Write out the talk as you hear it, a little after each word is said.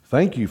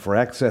Thank you for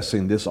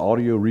accessing this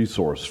audio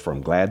resource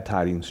from Glad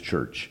Tidings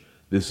Church.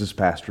 This is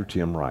Pastor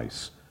Tim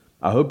Rice.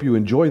 I hope you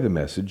enjoy the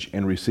message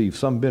and receive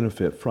some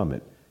benefit from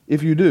it.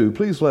 If you do,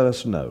 please let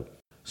us know.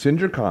 Send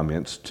your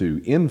comments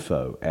to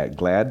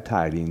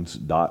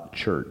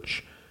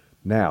info@gladtidings.church.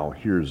 Now,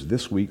 here's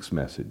this week's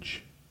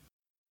message.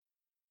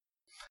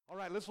 All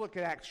right, let's look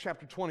at Acts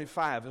chapter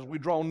 25. As we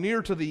draw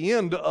near to the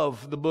end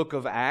of the book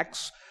of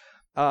Acts,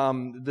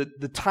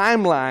 the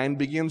timeline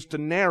begins to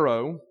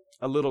narrow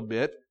a little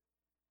bit.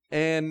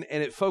 And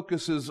it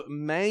focuses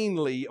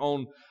mainly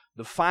on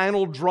the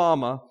final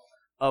drama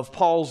of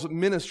Paul's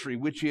ministry,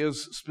 which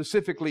is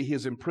specifically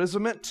his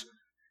imprisonment,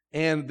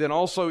 and then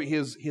also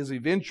his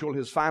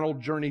final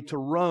journey to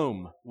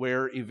Rome,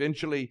 where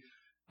eventually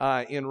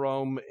in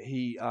Rome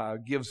he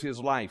gives his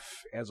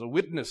life as a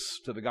witness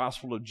to the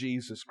gospel of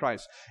Jesus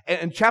Christ.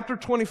 And chapter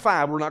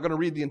 25, we're not going to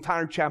read the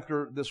entire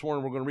chapter this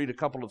morning. We're going to read a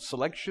couple of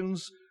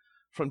selections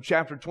from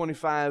chapter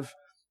 25.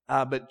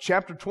 But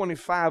chapter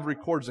 25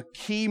 records a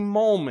key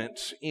moment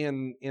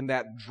in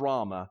that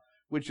drama,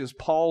 which is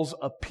Paul's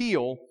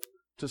appeal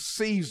to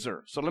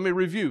Caesar. So let me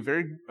review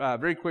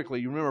very quickly.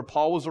 You remember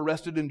Paul was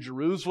arrested in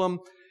Jerusalem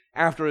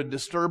after a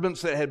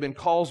disturbance that had been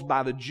caused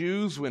by the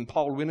Jews when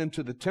Paul went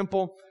into the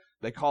temple.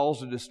 They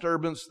caused a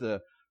disturbance.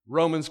 The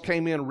Romans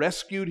came in,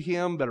 rescued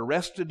him, but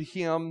arrested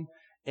him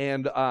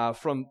and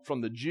from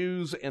the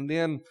Jews, and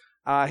then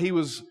he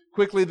was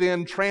quickly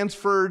then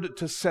transferred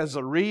to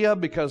Caesarea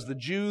because the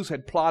Jews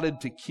had plotted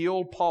to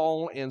kill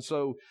Paul. And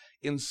so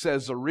in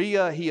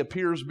Caesarea, he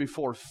appears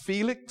before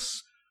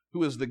Felix,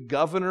 who is the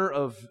governor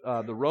of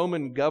the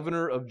Roman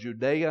governor of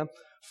Judea.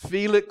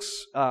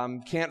 Felix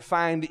can't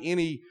find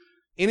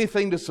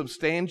anything to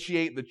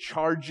substantiate the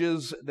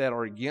charges that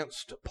are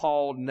against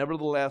Paul.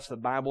 Nevertheless, the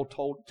Bible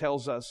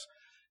tells us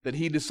that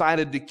he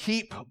decided to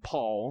keep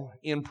Paul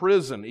in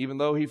prison, even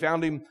though he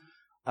found him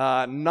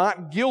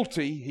not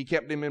guilty. He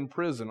kept him in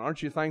prison.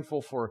 Aren't you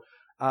thankful for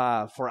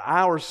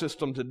our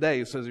system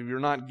today? It says if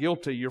you're not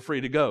guilty, you're free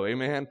to go.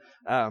 Amen.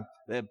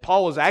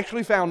 Paul was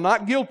actually found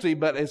not guilty,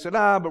 but they said,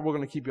 but we're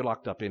going to keep you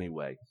locked up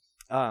anyway.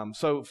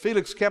 So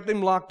Felix kept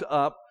him locked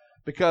up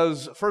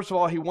because, first of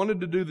all, he wanted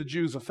to do the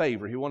Jews a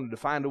favor. He wanted to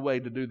find a way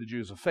to do the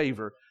Jews a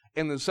favor.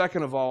 And then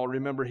second of all,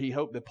 remember, he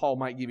hoped that Paul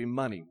might give him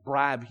money,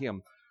 bribe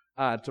him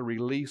to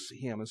release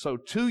him. And so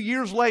 2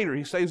 years later,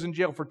 he stays in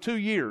jail for 2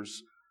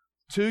 years.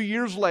 2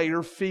 years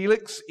later,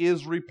 Felix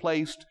is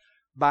replaced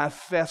by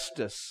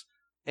Festus,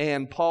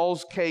 and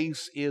Paul's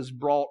case is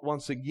brought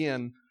once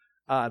again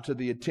to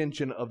the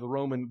attention of the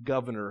Roman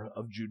governor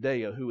of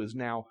Judea, who is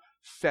now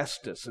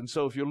Festus. And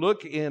so if you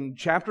look in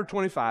chapter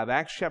 25,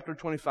 Acts chapter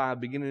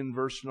 25, beginning in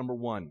verse number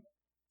 1.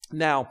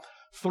 Now,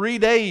 3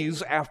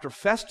 days after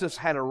Festus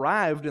had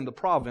arrived in the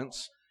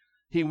province,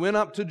 he went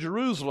up to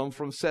Jerusalem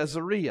from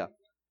Caesarea.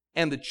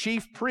 And the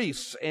chief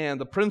priests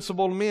and the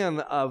principal men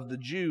of the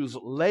Jews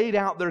laid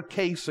out their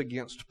case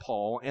against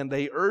Paul, and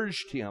they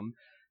urged him,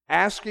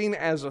 asking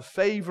as a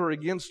favor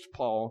against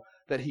Paul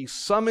that he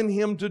summon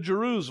him to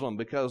Jerusalem,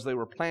 because they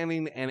were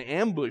planning an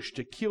ambush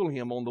to kill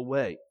him on the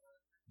way.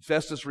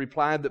 Festus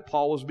replied that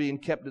Paul was being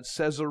kept at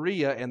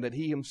Caesarea and that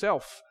he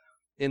himself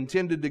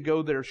intended to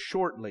go there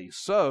shortly.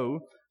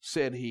 So,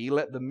 said he,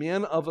 let the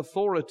men of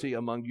authority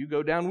among you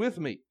go down with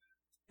me.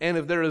 And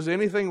if there is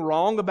anything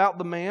wrong about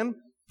the man,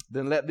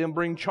 then let them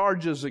bring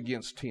charges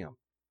against him.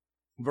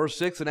 Verse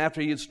 6, and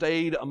after he had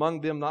stayed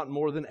among them not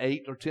more than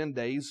 8 or 10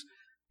 days,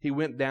 he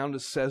went down to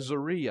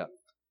Caesarea.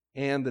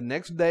 And the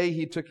next day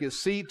he took his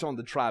seat on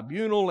the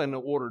tribunal and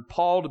ordered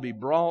Paul to be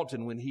brought.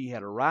 And when he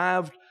had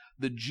arrived,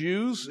 the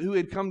Jews who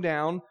had come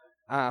down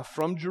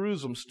from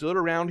Jerusalem stood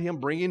around him,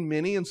 bringing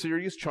many and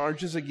serious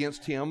charges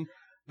against him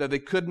that they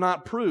could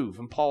not prove.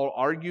 And Paul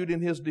argued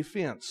in his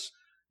defense,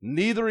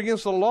 neither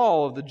against the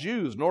law of the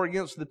Jews, nor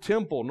against the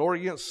temple, nor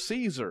against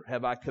Caesar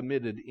have I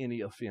committed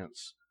any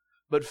offense.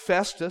 But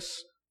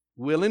Festus,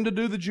 willing to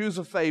do the Jews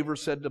a favor,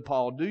 said to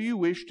Paul, do you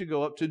wish to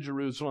go up to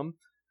Jerusalem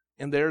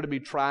and there to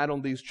be tried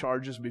on these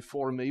charges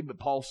before me? But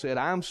Paul said,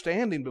 I am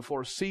standing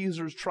before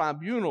Caesar's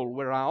tribunal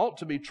where I ought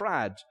to be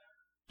tried.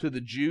 To the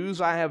Jews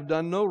I have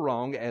done no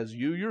wrong, as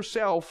you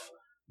yourself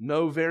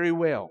know very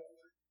well.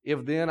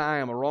 If then I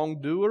am a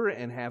wrongdoer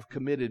and have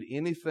committed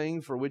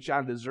anything for which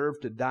I deserve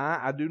to die,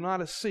 I do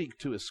not seek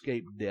to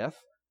escape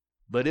death.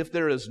 But if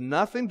there is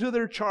nothing to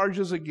their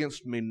charges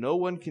against me, no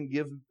one can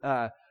give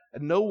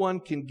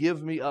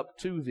me up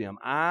to them.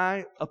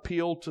 I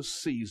appeal to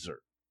Caesar.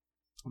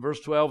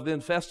 Verse 12,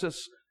 then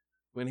Festus,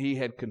 when he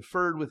had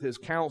conferred with his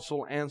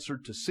council,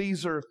 answered to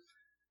Caesar,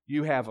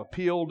 you have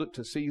appealed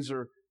to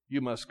Caesar, you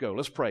must go.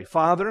 Let's pray.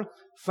 Father,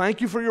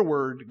 thank you for your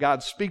word.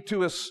 God, speak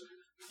to us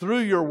through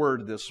your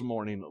word this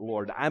morning,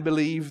 Lord. I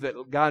believe that,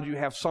 God, you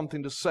have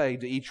something to say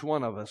to each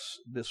one of us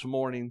this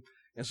morning.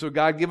 And so,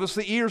 God, give us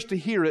the ears to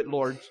hear it,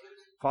 Lord.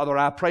 Father,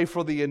 I pray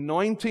for the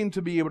anointing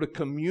to be able to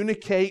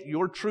communicate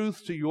your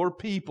truth to your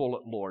people,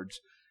 Lord.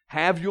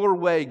 Have your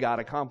way, God.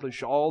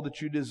 Accomplish all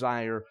that you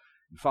desire.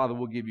 And Father,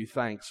 we'll give you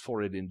thanks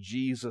for it in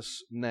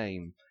Jesus'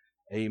 name.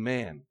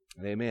 Amen.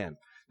 Amen.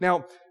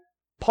 Now,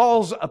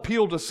 Paul's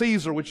appeal to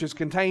Caesar, which is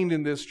contained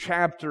in this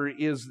chapter,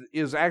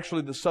 is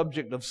actually the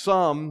subject of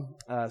some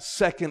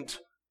second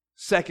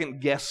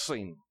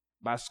guessing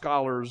by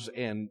scholars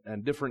and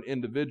different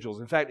individuals.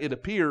 In fact, it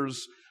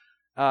appears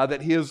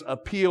that his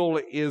appeal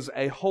is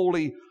a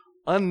wholly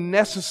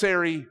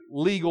unnecessary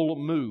legal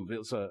move.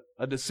 It's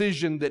a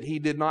decision that he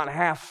did not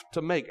have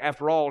to make.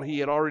 After all, he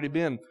had already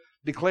been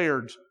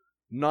declared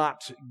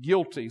not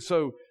guilty.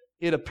 So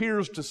it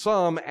appears to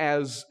some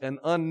as an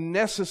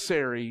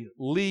unnecessary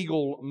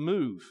legal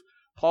move.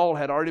 Paul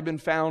had already been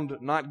found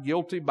not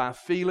guilty by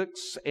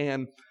Felix,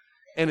 and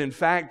in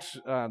fact,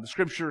 the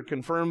Scripture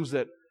confirms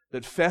that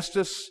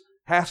Festus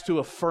has to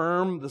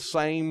affirm the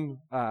same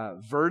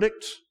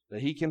verdict,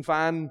 that he can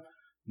find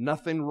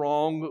nothing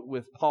wrong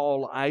with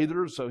Paul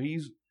either. So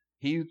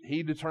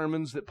he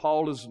determines that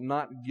Paul is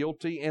not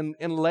guilty. And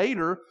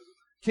later,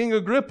 King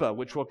Agrippa,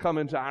 which will come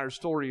into our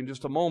story in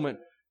just a moment,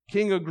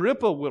 King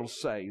Agrippa will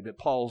say that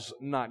Paul's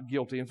not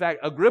guilty. In fact,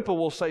 Agrippa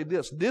will say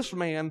this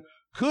man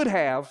could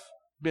have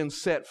been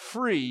set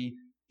free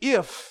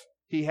if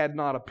he had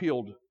not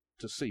appealed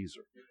to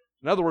Caesar.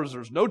 In other words,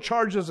 there's no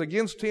charges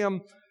against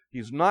him.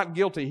 He's not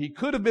guilty. He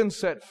could have been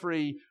set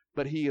free,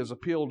 but he has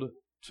appealed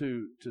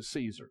to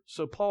Caesar.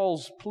 So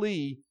Paul's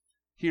plea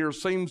here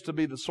seems to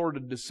be the sort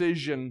of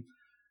decision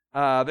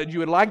that you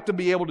would like to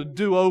be able to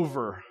do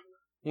over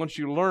once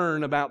you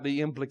learn about the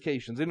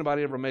implications.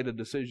 Anybody ever made a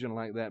decision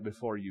like that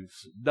before? You've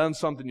done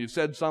something, you've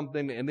said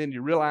something, and then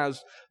you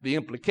realize the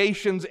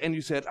implications, and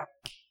you said,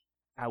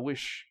 I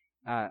wish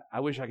I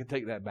could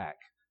take that back.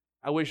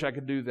 I wish I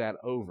could do that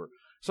over.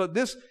 So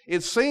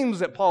it seems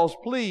that Paul's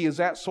plea is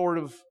that sort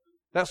of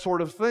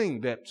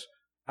thing, that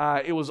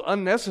it was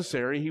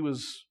unnecessary. He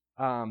was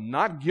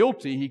not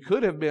guilty. He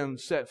could have been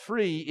set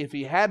free if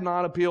he had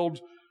not appealed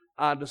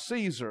to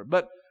Caesar.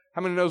 But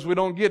how many knows we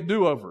don't get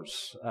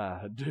do-overs,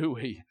 do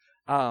we?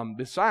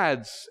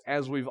 Besides,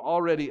 as we've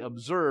already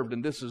observed,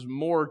 and this is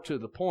more to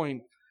the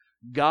point,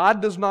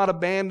 God does not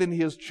abandon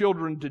His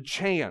children to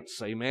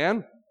chance.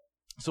 Amen?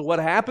 So what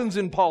happens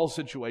in Paul's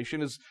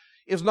situation is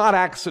not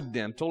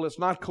accidental. It's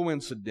not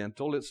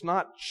coincidental. It's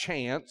not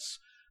chance,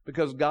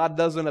 because God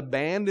doesn't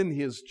abandon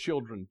His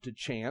children to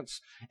chance,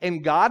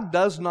 and God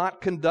does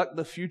not conduct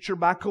the future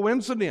by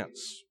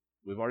coincidence.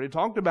 We've already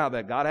talked about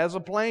that. God has a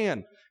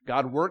plan.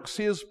 God works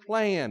His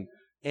plan,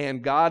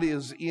 and God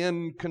is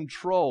in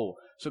control.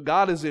 So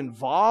God is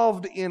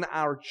involved in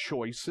our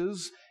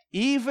choices,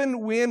 even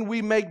when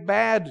we make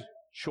bad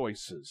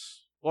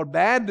choices or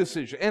bad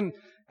decisions. And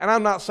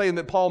I'm not saying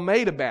that Paul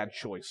made a bad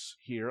choice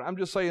here. I'm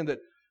just saying that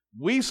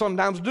we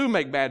sometimes do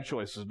make bad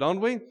choices, don't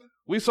we?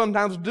 We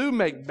sometimes do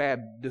make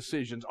bad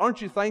decisions.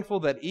 Aren't you thankful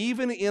that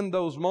even in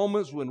those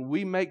moments when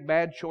we make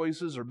bad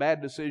choices or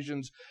bad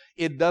decisions,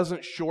 it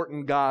doesn't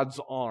shorten God's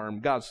arm?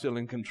 God's still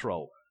in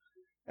control.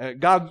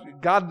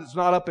 God is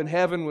not up in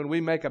heaven when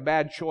we make a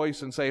bad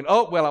choice and saying,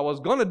 oh, well, I was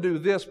going to do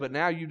this, but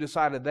now you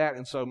decided that,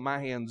 and so my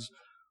hands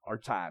are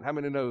tied. How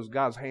many knows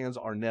God's hands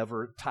are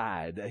never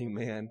tied?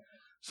 Amen.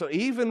 So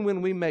even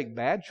when we make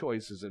bad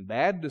choices and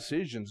bad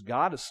decisions,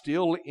 God is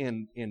still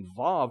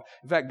involved.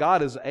 In fact,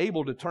 God is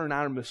able to turn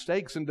our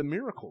mistakes into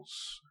miracles.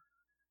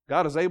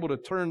 God is able to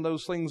turn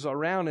those things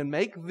around and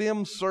make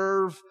them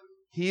serve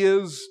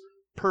His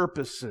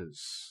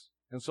purposes.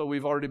 And so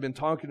we've already been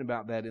talking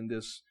about that in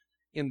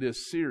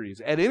this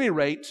series. At any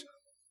rate,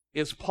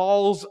 it's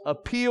Paul's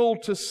appeal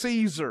to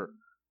Caesar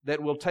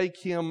that will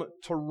take him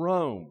to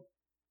Rome.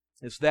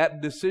 It's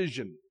that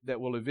decision that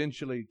will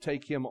eventually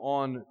take him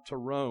on to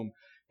Rome.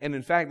 And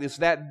in fact, it's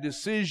that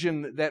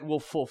decision that will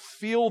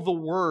fulfill the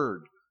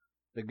word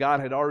that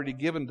God had already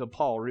given to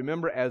Paul.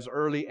 Remember, as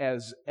early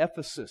as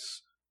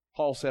Ephesus,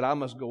 Paul said, I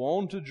must go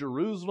on to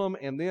Jerusalem,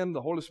 and then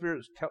the Holy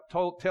Spirit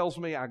tells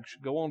me I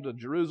should go on to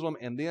Jerusalem,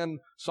 and then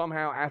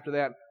somehow after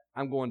that,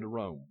 I'm going to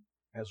Rome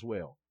as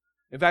well.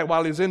 In fact,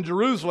 while he's in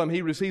Jerusalem,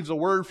 he receives a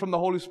word from the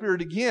Holy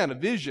Spirit again, a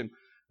vision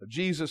of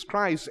Jesus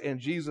Christ, and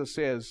Jesus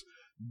says,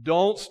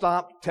 don't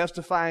stop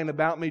testifying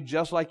about me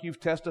just like you've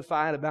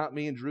testified about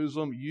me in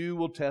Jerusalem. You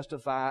will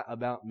testify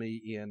about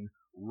me in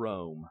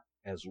Rome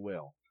as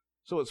well.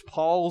 So it's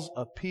Paul's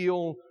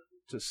appeal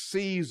to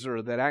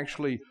Caesar that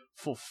actually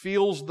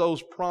fulfills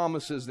those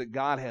promises that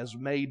God has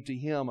made to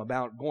him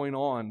about going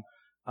on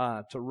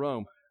to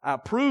Rome,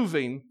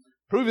 proving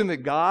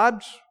that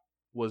God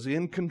was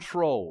in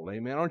control.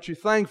 Amen. Aren't you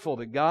thankful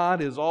that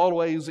God is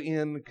always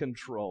in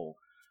control?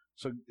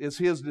 So it's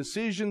His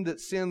decision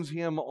that sends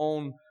him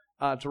on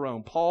to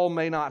Rome. Paul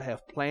may not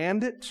have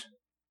planned it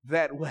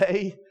that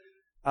way,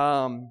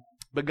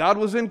 but God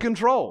was in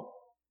control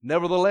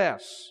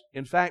nevertheless.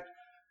 In fact,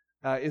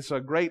 it's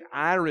a great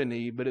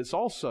irony, but it's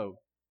also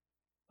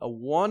a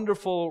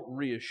wonderful,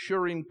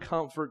 reassuring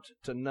comfort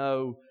to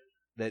know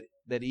that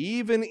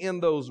even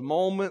in those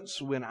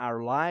moments when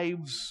our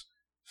lives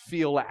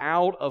feel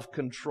out of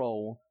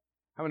control,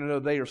 how many know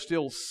they are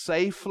still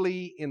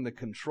safely in the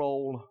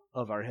control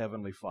of our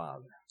Heavenly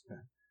Father?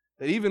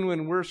 That even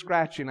when we're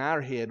scratching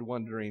our head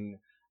wondering,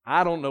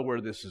 I don't know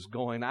where this is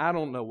going. I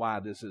don't know why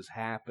this is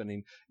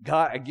happening.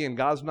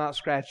 God's not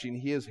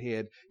scratching his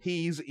head.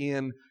 He's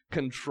in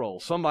control.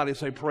 Somebody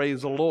say,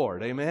 praise the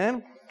Lord.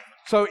 Amen?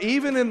 So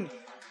even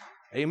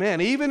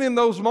in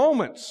those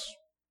moments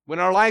when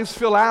our lives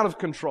feel out of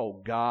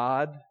control,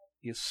 God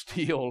is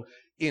still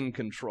in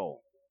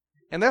control.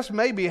 And that's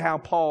maybe how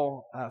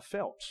Paul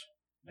felt.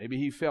 Maybe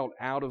he felt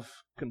out of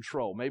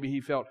control. Maybe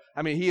he felt,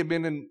 he had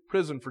been in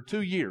prison for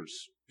 2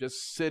 years,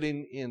 just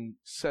sitting in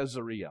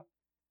Caesarea.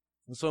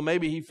 And so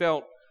maybe he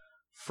felt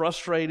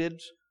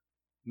frustrated.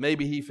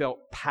 Maybe he felt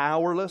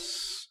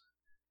powerless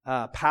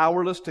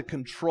to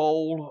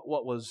control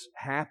what was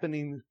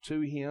happening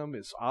to him.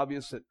 It's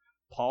obvious that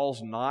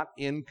Paul's not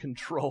in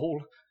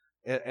control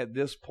at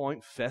this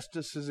point.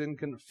 Felix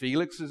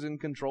is in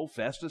control.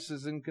 Festus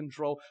is in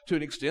control. To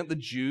an extent, the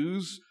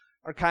Jews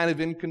are kind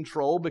of in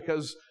control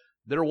because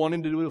they're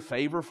wanting to do a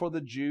favor for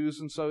the Jews.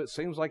 And so it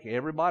seems like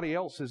everybody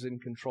else is in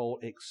control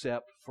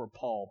except for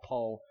Paul.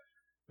 Paul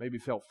maybe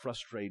felt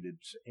frustrated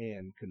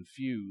and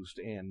confused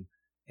and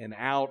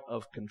out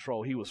of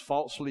control. He was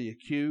falsely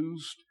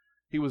accused.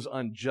 He was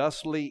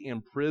unjustly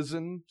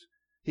imprisoned.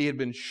 He had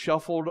been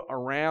shuffled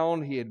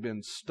around. He had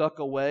been stuck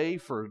away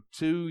for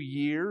 2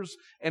 years.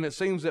 And it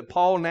seems that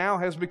Paul now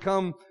has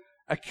become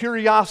a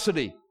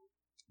curiosity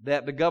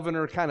that the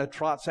governor kind of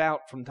trots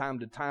out from time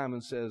to time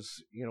and says,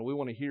 we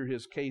want to hear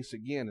his case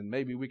again, and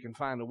maybe we can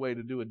find a way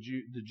to do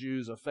the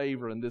Jews a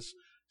favor in this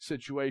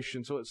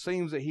situation. So it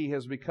seems that he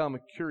has become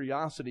a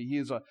curiosity.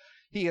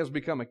 He has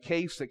become a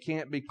case that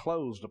can't be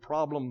closed, a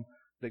problem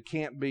that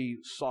can't be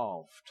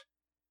solved.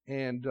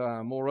 And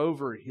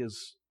moreover,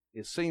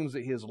 it seems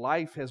that his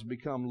life has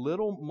become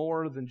little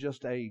more than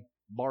just a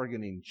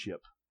bargaining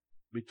chip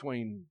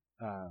between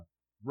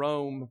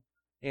Rome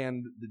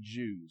and the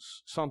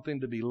Jews, something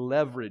to be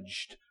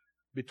leveraged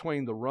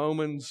between the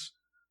Romans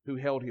who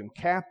held him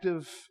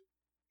captive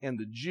and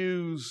the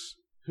Jews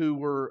who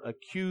were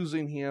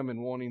accusing him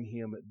and wanting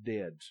him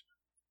dead.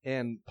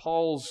 And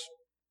Paul's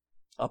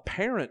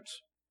apparent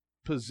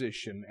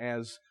position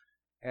as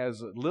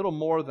little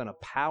more than a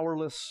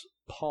powerless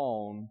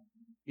pawn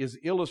is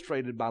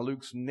illustrated by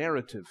Luke's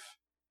narrative,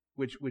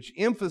 which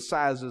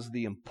emphasizes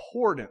the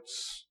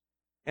importance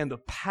and the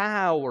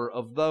power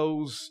of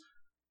those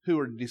who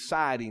are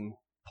deciding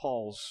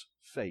Paul's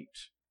fate.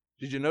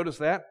 Did you notice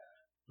that?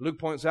 Luke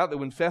points out that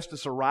when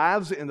Festus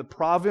arrives in the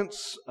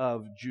province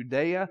of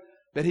Judea,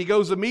 that he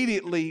goes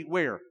immediately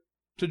where?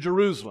 To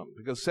Jerusalem,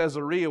 because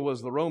Caesarea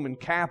was the Roman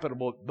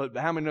capital, but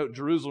how many know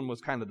Jerusalem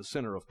was kind of the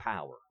center of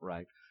power,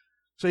 right?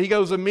 So he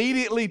goes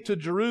immediately to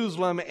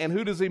Jerusalem, and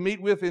who does he meet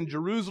with in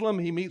Jerusalem?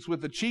 He meets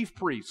with the chief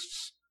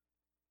priests,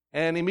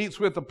 and he meets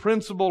with the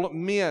principal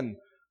men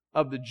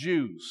of the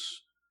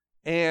Jews.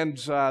 And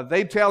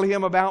they tell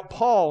him about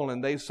Paul,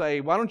 and they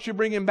say, why don't you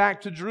bring him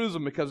back to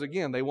Jerusalem? Because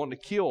again, they want to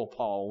kill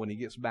Paul when he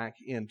gets back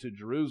into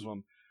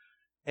Jerusalem.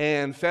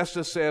 And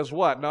Festus says,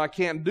 what? No, I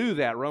can't do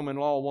that. Roman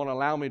law won't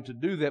allow me to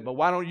do that. But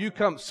why don't you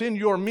come send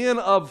your men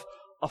of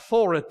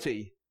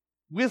authority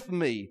with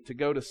me to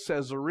go to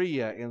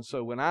Caesarea? And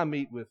so when I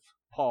meet with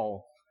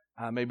Paul,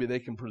 maybe they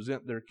can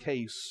present their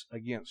case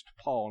against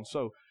Paul. And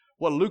so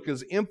what Luke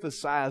is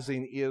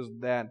emphasizing is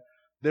that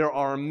there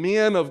are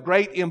men of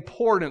great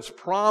importance,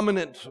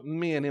 prominent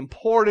men,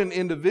 important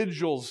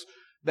individuals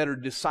that are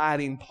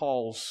deciding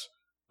Paul's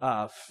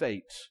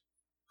fate.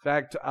 In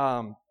fact,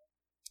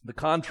 the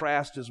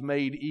contrast is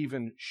made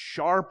even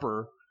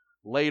sharper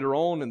later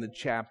on in the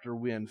chapter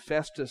when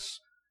Festus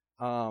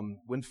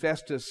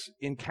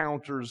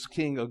encounters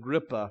King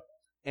Agrippa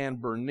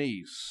and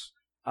Bernice.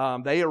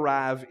 They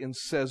arrive in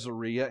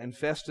Caesarea, and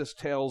Festus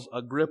tells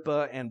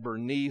Agrippa and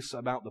Bernice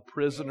about the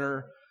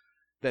prisoner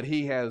that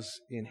he has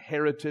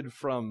inherited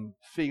from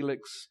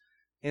Felix.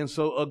 And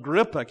so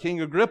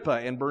King Agrippa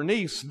and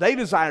Bernice, they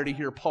desire to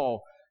hear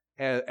Paul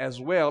as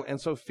well.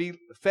 And so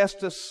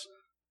Festus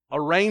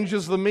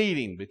arranges the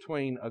meeting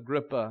between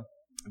Agrippa,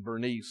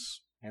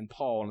 Bernice, and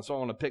Paul. And so I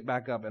want to pick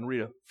back up and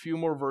read a few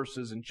more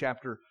verses in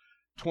chapter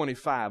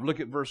 25. Look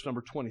at verse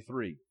number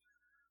 23.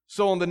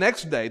 So on the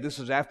next day, this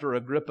is after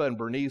Agrippa and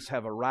Bernice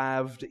have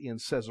arrived in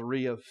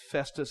Caesarea,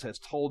 Festus has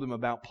told them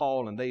about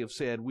Paul, and they have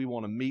said, we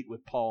want to meet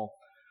with Paul.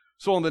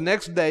 So on the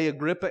next day,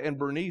 Agrippa and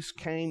Bernice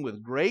came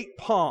with great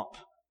pomp,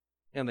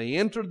 and they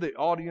entered the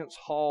audience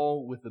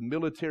hall with the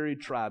military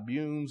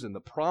tribunes and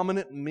the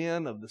prominent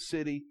men of the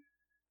city.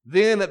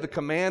 Then at the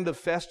command of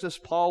Festus,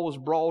 Paul was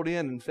brought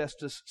in, and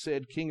Festus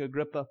said, King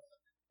Agrippa,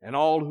 and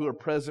all who are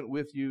present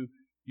with you,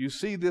 you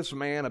see this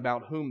man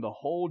about whom the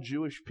whole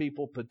Jewish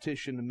people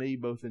petitioned me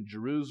both in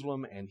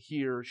Jerusalem and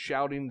here,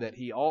 shouting that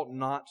he ought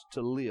not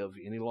to live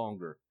any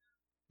longer.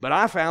 But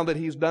I found that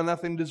he's done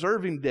nothing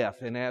deserving death,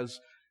 and as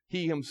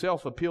he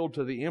himself appealed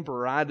to the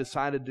emperor, I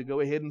decided to go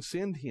ahead and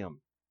send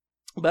him.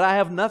 But I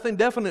have nothing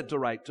definite to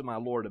write to my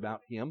Lord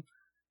about him.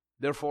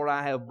 Therefore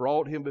I have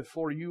brought him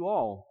before you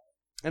all,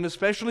 and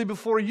especially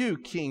before you,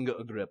 King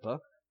Agrippa,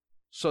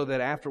 so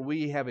that after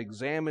we have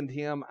examined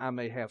him, I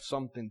may have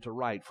something to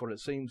write. For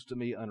it seems to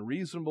me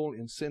unreasonable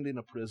in sending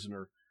a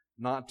prisoner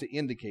not to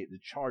indicate the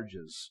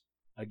charges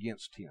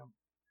against him.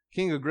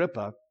 King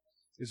Agrippa,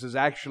 this is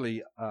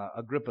actually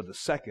Agrippa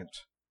II.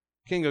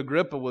 King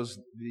Agrippa was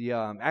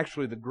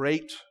actually the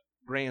great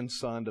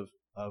grandson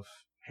of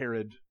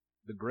Herod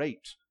the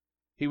Great.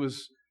 He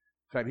was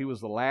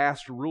the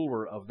last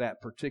ruler of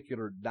that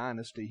particular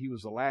dynasty. He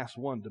was the last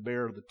one to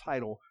bear the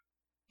title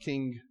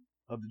King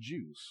of the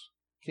Jews.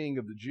 King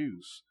of the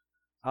Jews.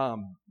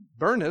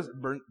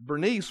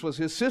 Bernice was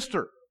his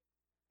sister,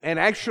 and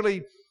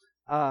actually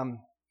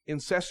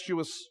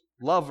incestuous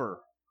lover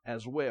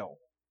as well.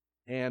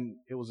 And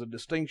it was a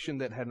distinction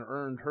that had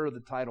earned her the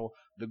title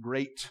the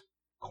Great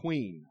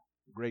Queen.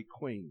 Great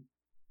Queen.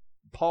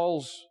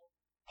 Paul's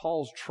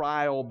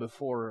trial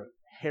before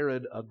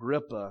Herod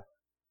Agrippa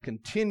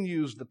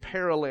continues the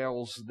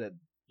parallels that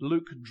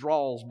Luke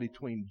draws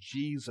between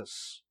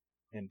Jesus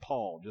and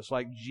Paul. Just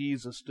like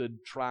Jesus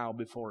stood trial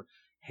before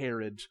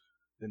Herod,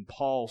 then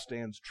Paul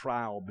stands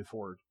trial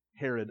before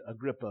Herod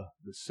Agrippa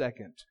II.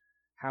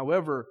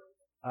 However,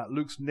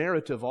 Luke's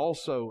narrative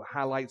also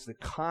highlights the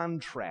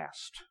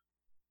contrast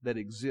that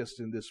exists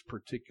in this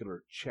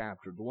particular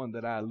chapter, the one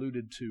that I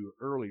alluded to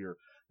earlier,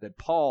 that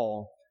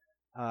Paul,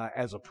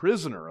 as a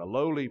prisoner, a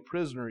lowly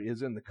prisoner,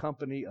 is in the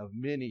company of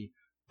many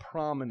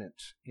prominent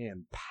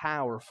and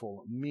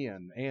powerful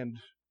men, and,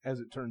 as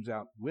it turns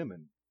out,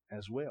 women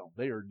as well.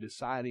 They are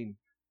deciding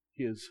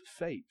his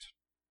fate.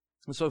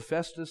 And so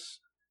Festus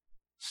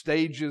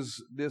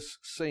stages this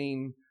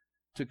scene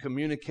to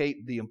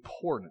communicate the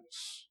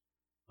importance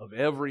of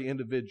every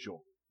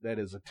individual that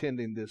is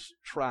attending this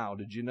trial.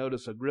 Did you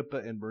notice Agrippa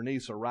and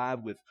Bernice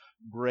arrived with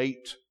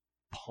great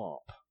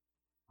pomp?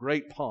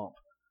 Great pomp.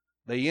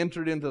 They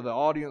entered into the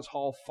audience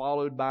hall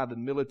followed by the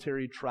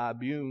military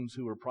tribunes,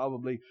 who were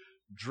probably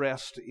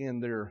dressed in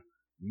their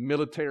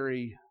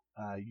military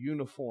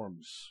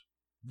uniforms.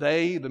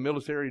 The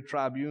military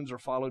tribunes, are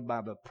followed by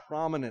the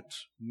prominent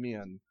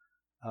men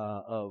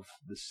of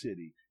the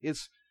city.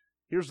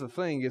 Here's the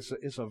thing,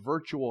 it's a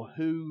virtual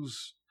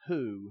who's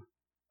who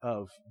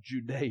of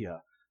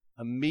Judea,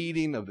 a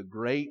meeting of the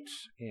great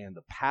and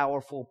the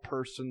powerful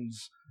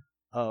persons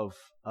of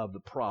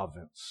the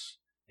province.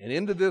 And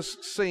into this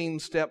scene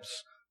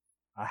steps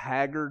a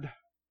haggard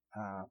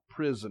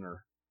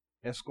prisoner,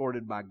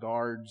 escorted by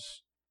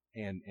guards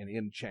and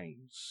in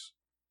chains.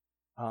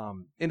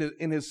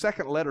 In his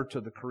second letter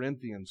to the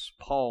Corinthians,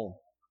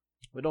 Paul,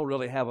 we don't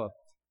really have a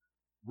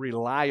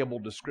reliable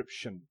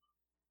description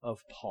of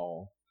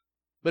Paul.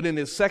 But in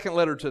his second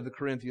letter to the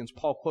Corinthians,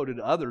 Paul quoted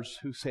others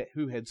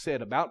who had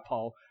said about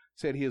Paul,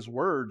 said his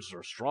words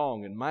are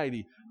strong and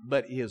mighty,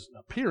 but his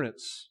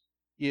appearance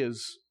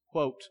is,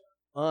 quote,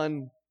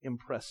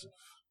 unimpressive.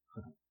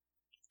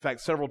 In fact,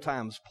 several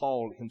times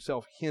Paul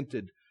himself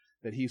hinted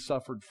that he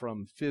suffered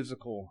from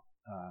physical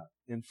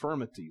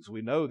infirmities.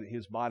 We know that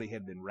his body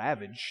had been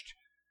ravaged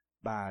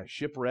by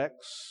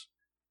shipwrecks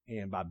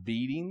and by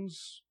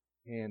beatings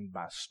and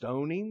by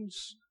stonings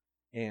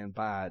and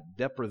by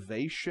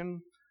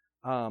deprivation.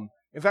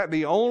 In fact,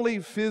 the only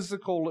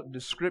physical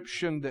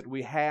description that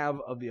we have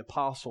of the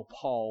Apostle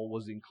Paul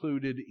was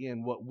included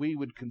in what we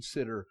would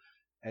consider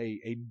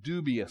a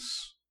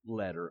dubious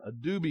letter, a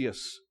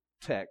dubious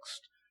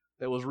text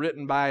that was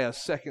written by a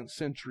second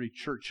century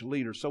church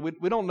leader. So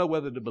we don't know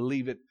whether to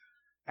believe it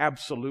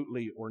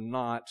absolutely or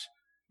not.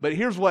 But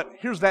here's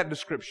that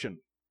description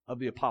of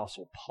the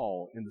Apostle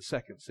Paul in the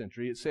second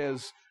century. It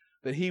says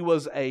that he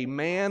was a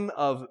man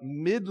of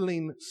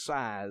middling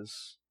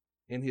size,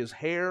 and his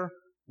hair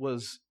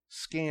was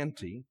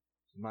scanty.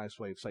 A nice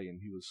way of saying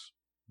he was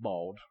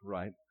bald,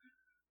 right?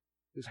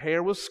 His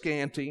hair was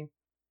scanty,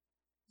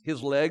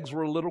 his legs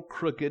were a little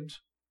crooked,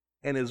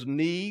 and his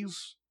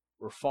knees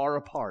were far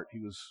apart.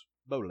 He was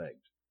bow-legged.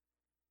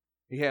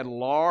 He had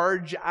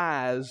large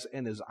eyes,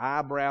 and his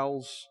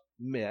eyebrows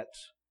met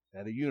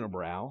at a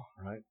unibrow,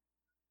 right?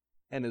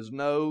 And his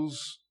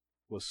nose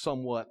was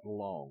somewhat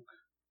long.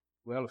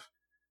 Well,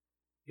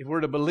 if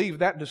we're to believe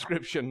that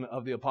description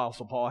of the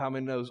Apostle Paul, how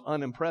many knows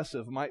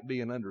unimpressive might be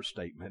an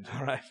understatement,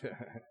 right?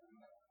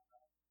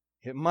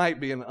 It might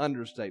be an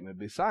understatement.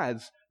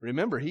 Besides,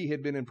 remember, he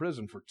had been in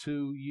prison for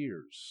 2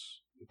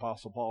 years. The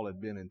Apostle Paul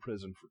had been in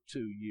prison for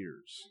 2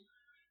 years.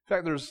 In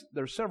fact,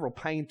 there's several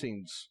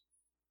paintings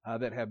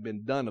that have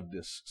been done of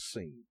this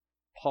scene.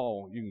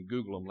 Paul, you can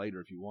Google them later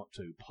if you want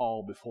to,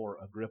 Paul before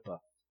Agrippa.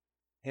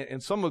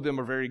 And some of them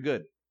are very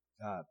good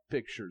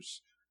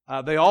pictures.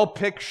 They all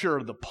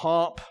picture the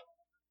pomp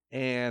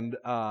and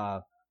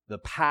the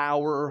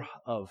power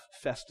of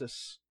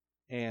Festus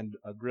and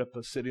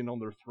Agrippa sitting on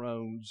their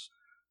thrones,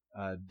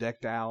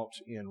 decked out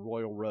in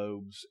royal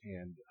robes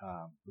and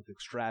with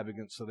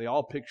extravagance. So they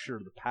all picture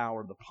the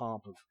power, the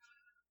pomp of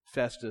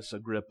Festus,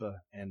 Agrippa,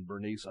 and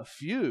Bernice. A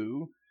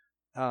few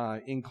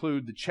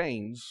include the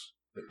chains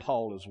that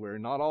Paul is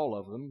wearing. Not all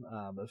of them,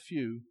 but a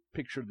few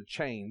picture the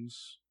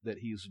chains that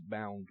he's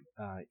bound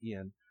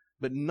in.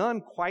 But none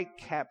quite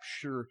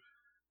capture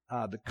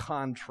the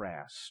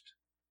contrast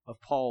of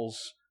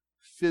Paul's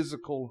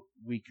physical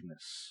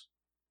weakness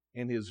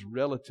and his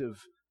relative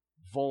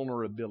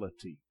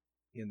vulnerability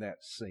in that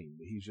scene.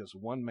 He's just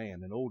one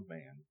man, an old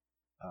man,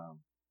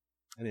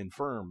 an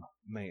infirm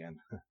man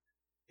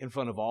in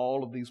front of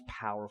all of these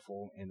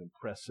powerful and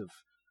impressive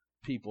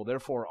people.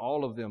 Therefore,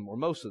 all of them, or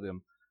most of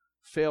them,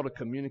 fail to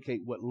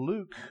communicate what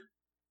Luke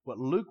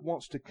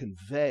wants to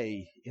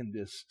convey in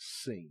this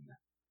scene.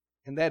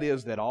 And that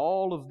is that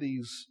all of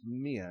these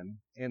men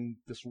and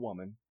this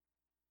woman,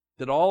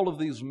 that all of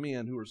these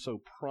men who are so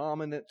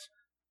prominent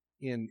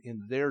in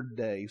their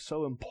day,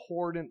 so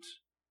important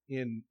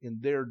in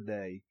their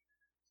day,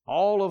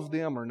 all of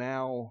them are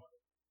now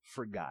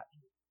forgotten.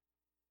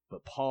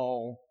 But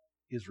Paul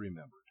is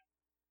remembered.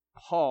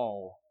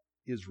 Paul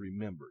is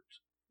remembered.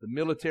 The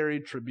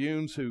military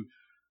tribunes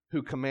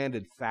who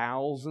commanded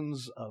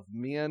thousands of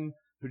men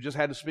who just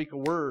had to speak a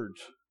word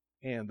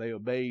and they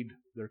obeyed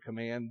their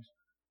command.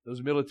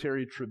 Those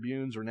military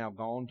tribunes are now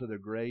gone to their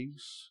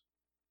graves.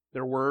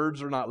 Their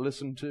words are not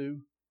listened to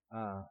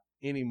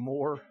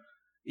anymore.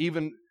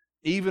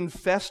 Even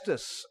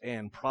Festus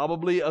and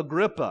probably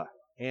Agrippa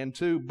and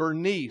to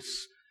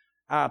Bernice,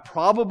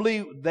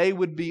 probably they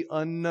would be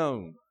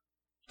unknown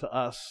to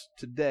us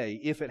today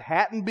if it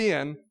hadn't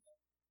been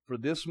for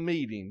this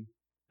meeting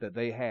that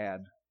they had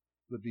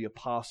with the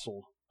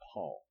Apostle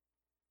Paul.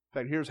 In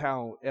fact, here's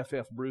how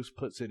F.F. Bruce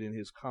puts it in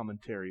his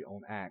commentary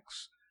on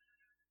Acts.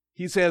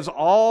 He says,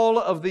 all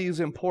of these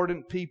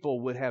important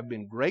people would have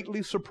been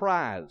greatly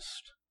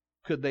surprised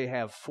could they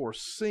have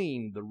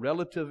foreseen the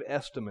relative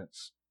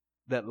estimates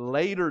that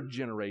later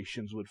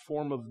generations would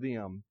form of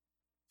them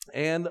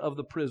and of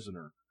the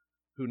prisoner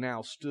who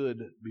now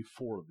stood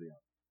before them.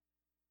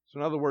 So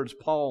in other words,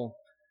 Paul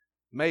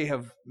may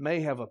have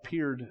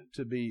appeared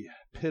to be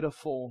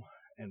pitiful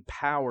and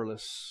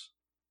powerless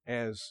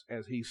as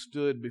he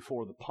stood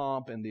before the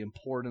pomp and the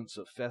importance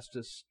of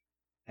Festus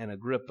and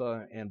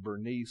Agrippa and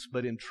Bernice,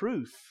 but in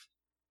truth,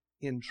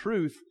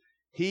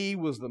 he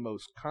was the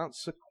most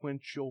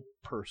consequential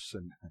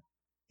person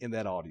in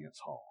that audience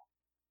hall.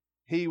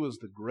 He was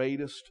the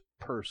greatest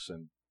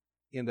person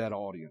in that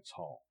audience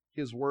hall.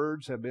 His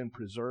words have been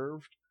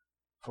preserved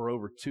for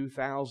over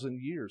 2,000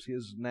 years.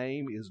 His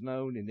name is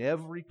known in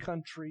every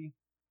country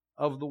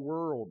of the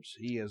world.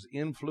 He has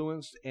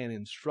influenced and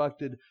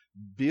instructed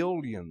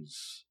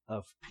billions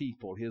of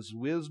people. His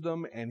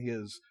wisdom and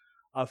his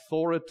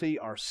authority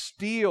are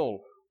still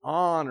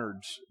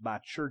honored by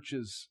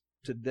churches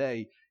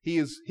today. He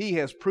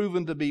has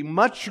proven to be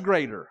much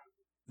greater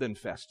than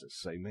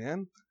Festus.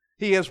 Amen.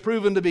 He has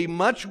proven to be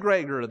much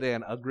greater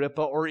than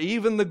Agrippa or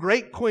even the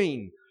great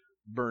queen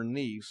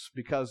Bernice,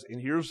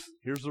 and here's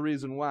the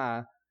reason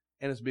why,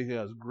 and it's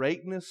because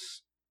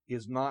greatness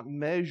is not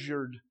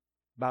measured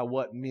by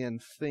what men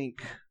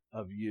think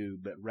of you,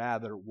 but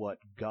rather what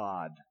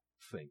God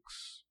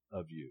thinks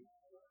of you.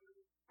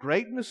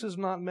 Greatness is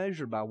not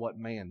measured by what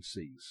man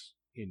sees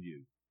in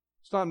you.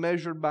 It's not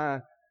measured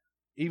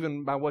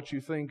even by what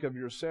you think of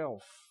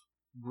yourself.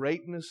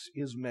 Greatness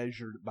is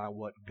measured by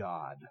what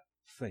God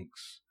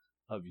thinks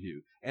of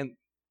you. And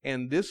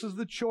this is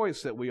the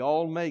choice that we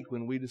all make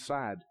when we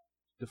decide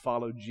to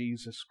follow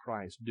Jesus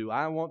Christ. Do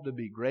I want to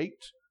be great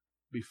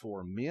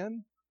before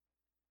men,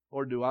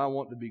 or do I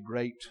want to be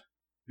great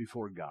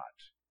before God?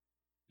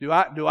 Do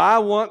I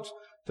want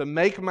to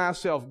make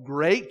myself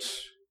great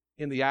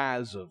in the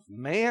eyes of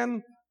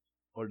man,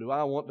 or do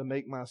I want to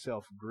make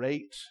myself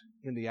great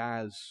in the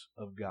eyes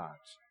of God?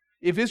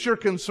 If it's your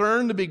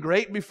concern to be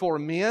great before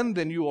men,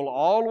 then you will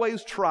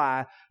always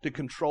try to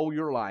control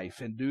your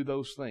life and do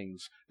those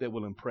things that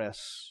will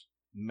impress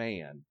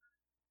man.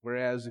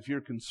 Whereas if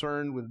you're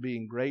concerned with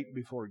being great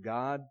before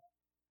God,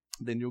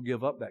 then you'll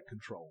give up that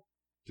control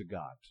to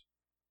God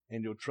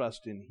and you'll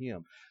trust in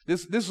Him.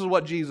 This is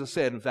what Jesus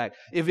said, in fact.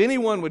 If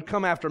anyone would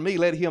come after me,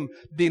 let him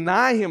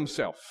deny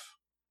himself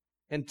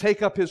and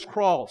take up his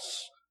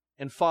cross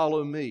and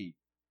follow me.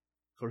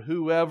 For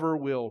whoever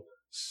will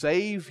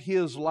save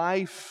his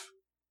life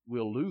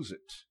will lose it.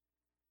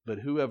 But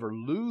whoever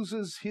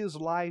loses his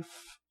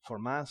life for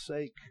my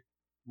sake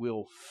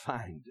will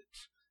find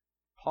it.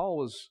 Paul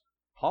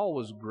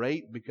was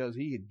great because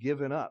he had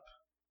given up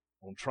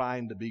on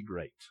trying to be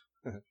great.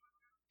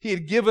 He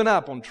had given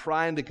up on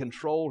trying to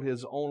control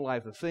his own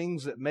life. The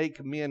things that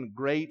make men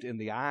great in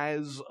the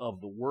eyes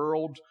of the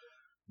world,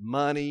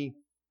 money,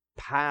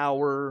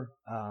 power,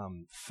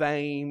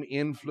 fame,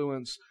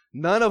 influence,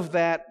 none of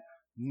that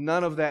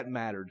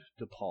mattered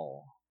to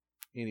Paul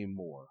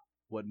anymore.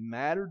 What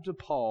mattered to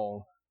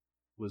Paul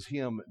was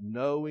him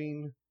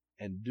knowing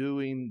and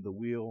doing the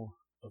will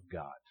of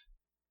God.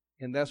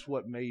 And that's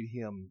what made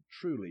him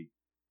truly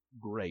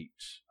great,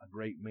 a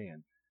great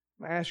man.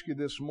 I ask you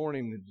this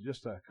morning, in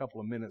just a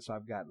couple of minutes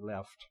I've got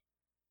left,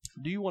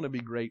 do you want to be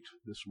great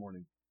this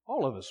morning?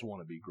 All of us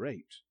want to be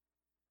great.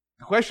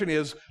 The question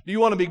is, do you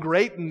want to be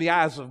great in the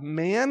eyes of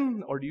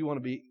man, or do you want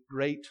to be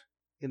great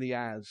in the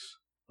eyes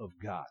of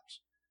God?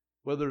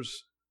 Well,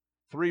 there's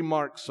 3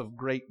 marks of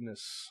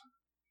greatness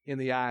in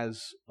the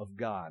eyes of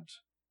God.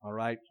 All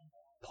right?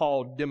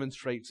 Paul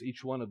demonstrates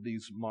each one of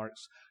these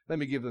marks. Let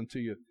me give them to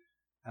you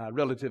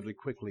relatively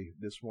quickly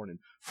this morning.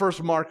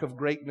 First mark of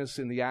greatness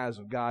in the eyes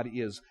of God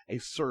is a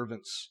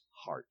servant's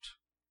heart.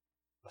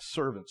 A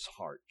servant's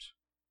heart.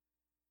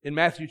 In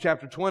Matthew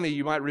chapter 20,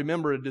 you might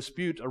remember a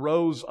dispute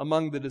arose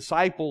among the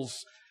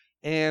disciples,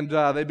 and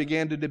they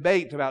began to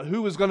debate about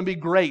who was going to be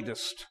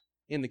greatest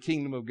in the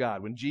kingdom of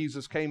God. When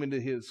Jesus came into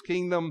his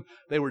kingdom,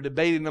 they were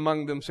debating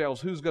among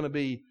themselves who's going to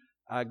be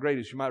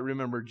greatest. You might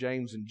remember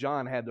James and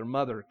John had their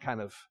mother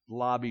kind of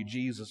lobby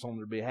Jesus on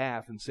their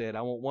behalf and said,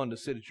 I want one to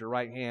sit at your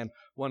right hand,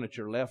 one at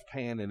your left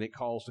hand, and it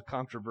caused a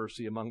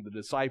controversy among the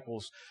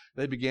disciples.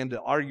 They began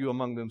to argue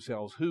among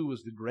themselves who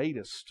was the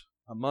greatest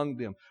among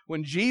them.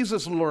 When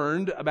Jesus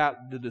learned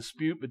about the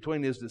dispute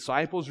between his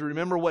disciples, you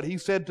remember what he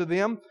said to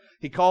them?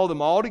 He called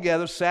them all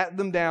together, sat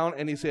them down,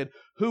 and he said,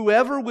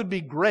 whoever would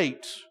be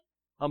great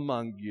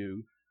among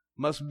you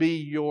must be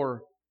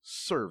your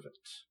servant,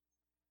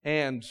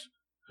 and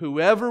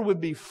whoever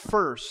would be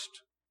first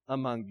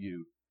among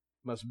you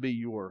must be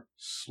your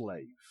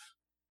slave.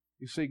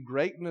 You see,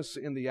 greatness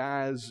in the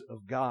eyes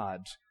of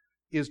God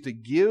is to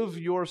give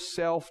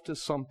yourself to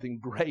something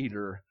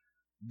greater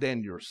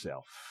than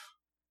yourself.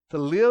 To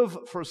live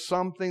for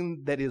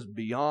something that is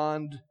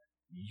beyond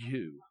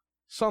you.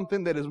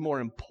 Something that is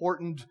more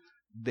important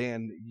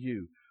than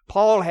you.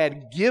 Paul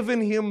had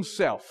given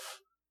himself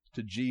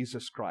to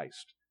Jesus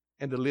Christ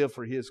and to live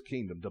for His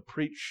kingdom, to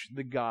preach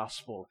the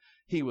gospel.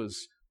 He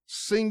was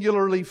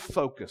singularly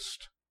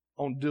focused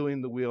on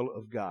doing the will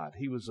of God.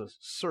 He was a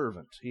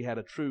servant. He had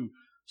a true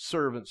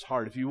servant's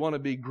heart. If you want to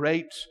be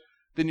great,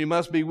 then you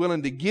must be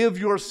willing to give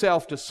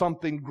yourself to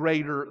something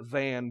greater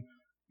than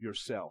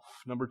yourself.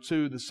 Number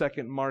two, the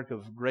second mark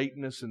of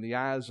greatness in the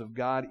eyes of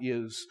God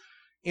is,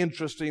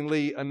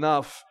 interestingly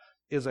enough,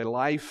 is a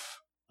life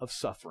of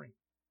suffering.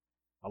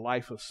 A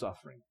life of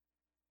suffering.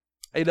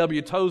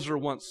 A.W. Tozer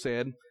once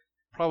said,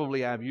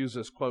 probably I've used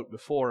this quote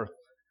before,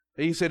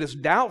 he said, it's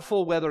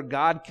doubtful whether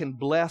God can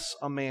bless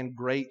a man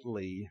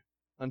greatly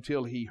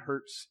until He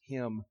hurts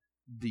him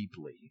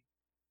deeply.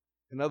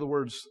 In other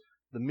words,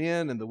 the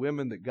men and the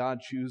women that God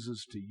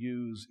chooses to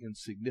use in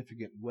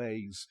significant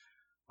ways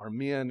are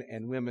men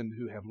and women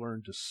who have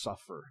learned to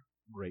suffer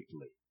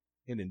greatly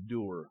and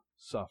endure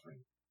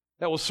suffering.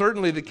 That was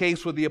certainly the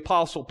case with the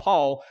Apostle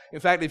Paul. In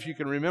fact, if you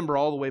can remember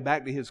all the way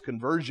back to his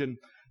conversion,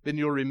 then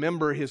you'll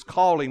remember his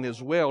calling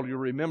as well. You'll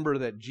remember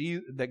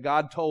that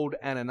God told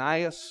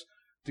Ananias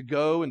to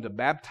go and to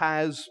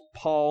baptize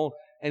Paul.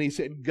 And He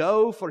said,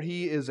 go, for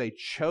he is a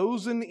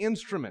chosen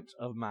instrument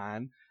of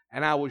mine,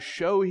 and I will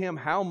show him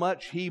how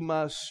much he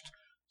must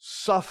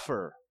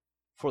suffer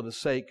for the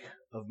sake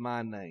of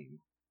my name.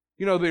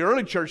 You know, the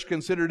early church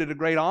considered it a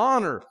great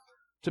honor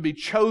to be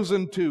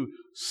chosen to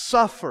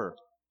suffer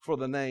for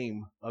the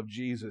name of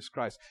Jesus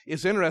Christ.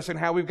 It's interesting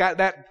how we've got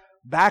that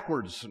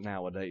backwards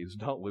nowadays,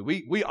 don't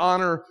we? We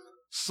honor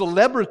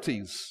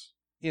celebrities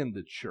in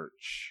the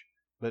church,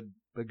 but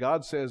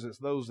God says it's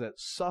those that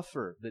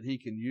suffer that He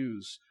can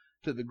use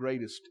to the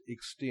greatest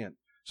extent.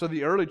 So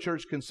the early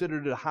church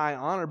considered it a high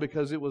honor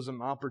because it was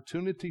an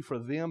opportunity for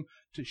them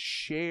to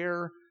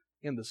share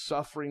in the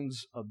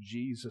sufferings of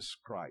Jesus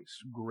Christ.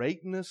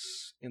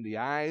 Greatness in the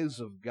eyes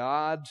of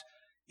God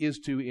is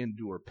to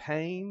endure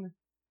pain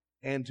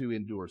and to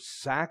endure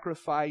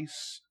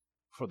sacrifice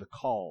for the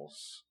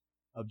cause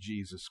of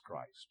Jesus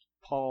Christ.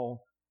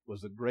 Paul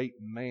was a great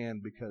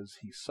man because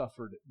he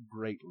suffered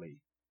greatly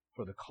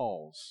for the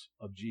cause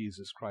of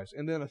Jesus Christ.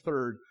 And then a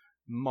third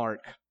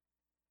mark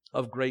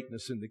of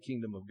greatness in the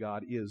kingdom of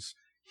God is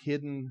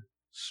hidden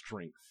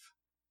strength.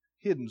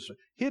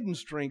 Hidden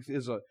strength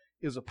is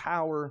a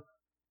power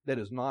that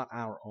is not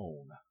our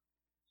own.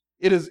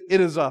 It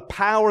is a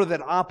power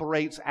that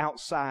operates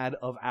outside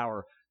of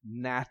our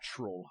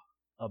natural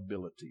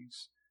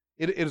abilities.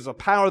 It is a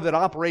power that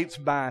operates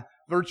by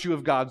virtue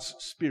of God's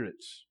Spirit.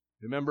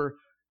 Remember,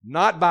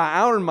 not by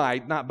our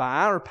might, not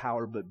by our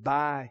power, but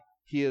by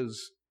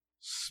His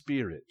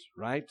Spirit,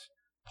 right?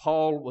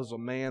 Paul was a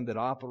man that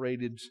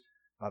operated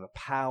by the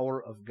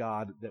power of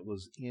God that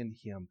was in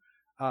him.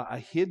 A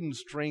hidden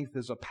strength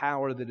is a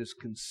power that is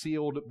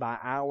concealed by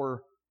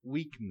our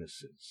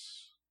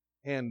weaknesses.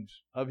 And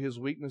of his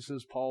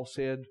weaknesses, Paul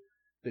said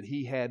that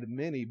he had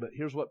many. But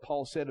here's what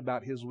Paul said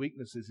about his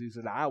weaknesses. He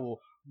said, I will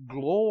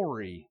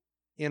glory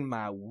in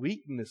my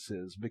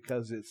weaknesses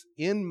because it's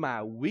in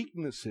my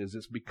weaknesses,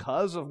 it's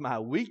because of my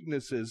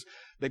weaknesses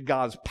that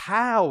God's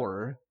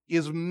power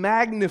is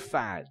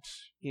magnified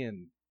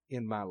in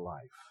my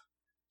life.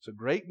 So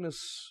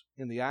greatness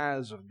in the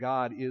eyes of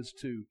God is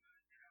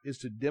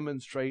to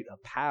demonstrate a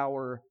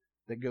power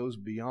that goes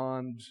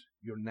beyond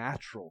your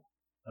natural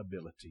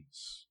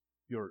abilities,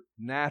 your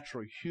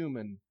natural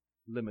human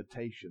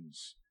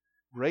limitations.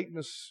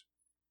 Greatness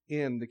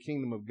in the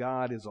kingdom of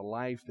God is a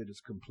life that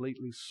is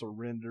completely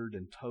surrendered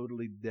and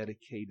totally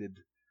dedicated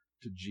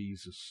to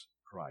Jesus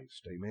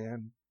Christ.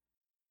 Amen.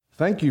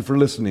 Thank you for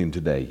listening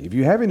today. If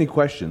you have any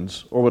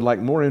questions or would like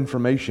more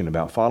information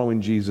about following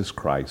Jesus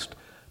Christ,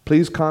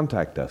 please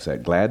contact us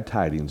at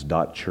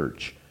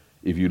gladtidings.church.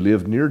 If you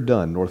live near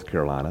Dunn, North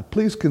Carolina,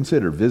 please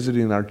consider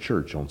visiting our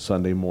church on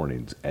Sunday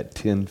mornings at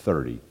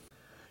 10:30.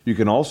 You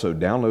can also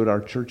download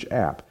our church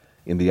app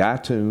in the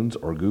iTunes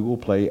or Google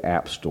Play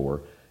App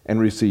Store and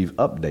receive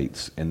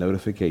updates and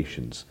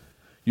notifications.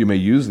 You may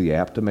use the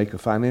app to make a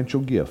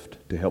financial gift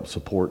to help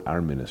support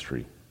our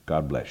ministry.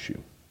 God bless you.